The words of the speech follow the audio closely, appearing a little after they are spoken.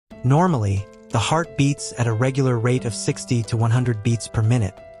Normally, the heart beats at a regular rate of 60 to 100 beats per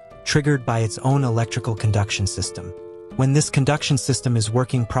minute, triggered by its own electrical conduction system. When this conduction system is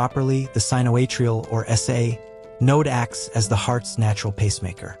working properly, the sinoatrial, or SA, node acts as the heart's natural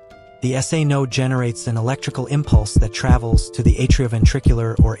pacemaker. The SA node generates an electrical impulse that travels to the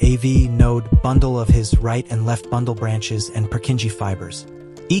atrioventricular, or AV, node bundle of his right and left bundle branches and Purkinje fibers.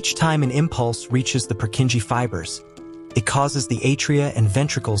 Each time an impulse reaches the Purkinje fibers, it causes the atria and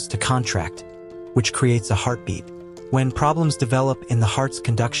ventricles to contract, which creates a heartbeat. When problems develop in the heart's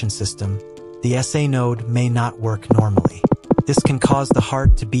conduction system, the SA node may not work normally. This can cause the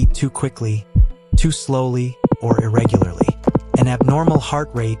heart to beat too quickly, too slowly, or irregularly. An abnormal heart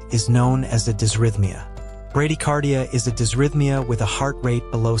rate is known as a dysrhythmia. Bradycardia is a dysrhythmia with a heart rate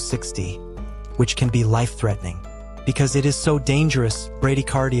below 60, which can be life-threatening. Because it is so dangerous,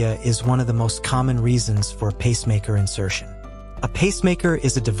 bradycardia is one of the most common reasons for a pacemaker insertion. A pacemaker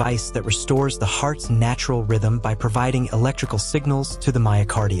is a device that restores the heart's natural rhythm by providing electrical signals to the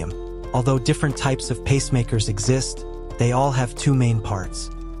myocardium. Although different types of pacemakers exist, they all have two main parts.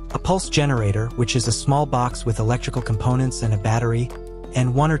 A pulse generator, which is a small box with electrical components and a battery,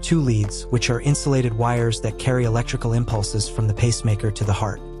 and one or two leads, which are insulated wires that carry electrical impulses from the pacemaker to the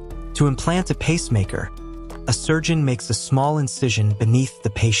heart. To implant a pacemaker, a surgeon makes a small incision beneath the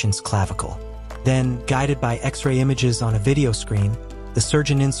patient's clavicle. Then, guided by X-ray images on a video screen, the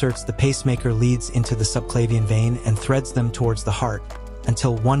surgeon inserts the pacemaker leads into the subclavian vein and threads them towards the heart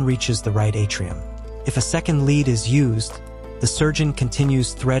until one reaches the right atrium. If a second lead is used, the surgeon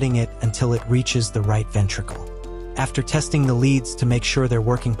continues threading it until it reaches the right ventricle. After testing the leads to make sure they're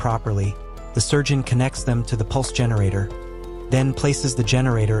working properly, the surgeon connects them to the pulse generator, then places the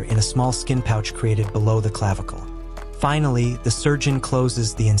generator in a small skin pouch created below the clavicle. Finally, the surgeon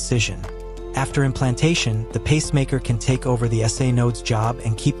closes the incision. After implantation, the pacemaker can take over the SA node's job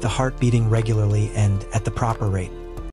and keep the heart beating regularly and at the proper rate.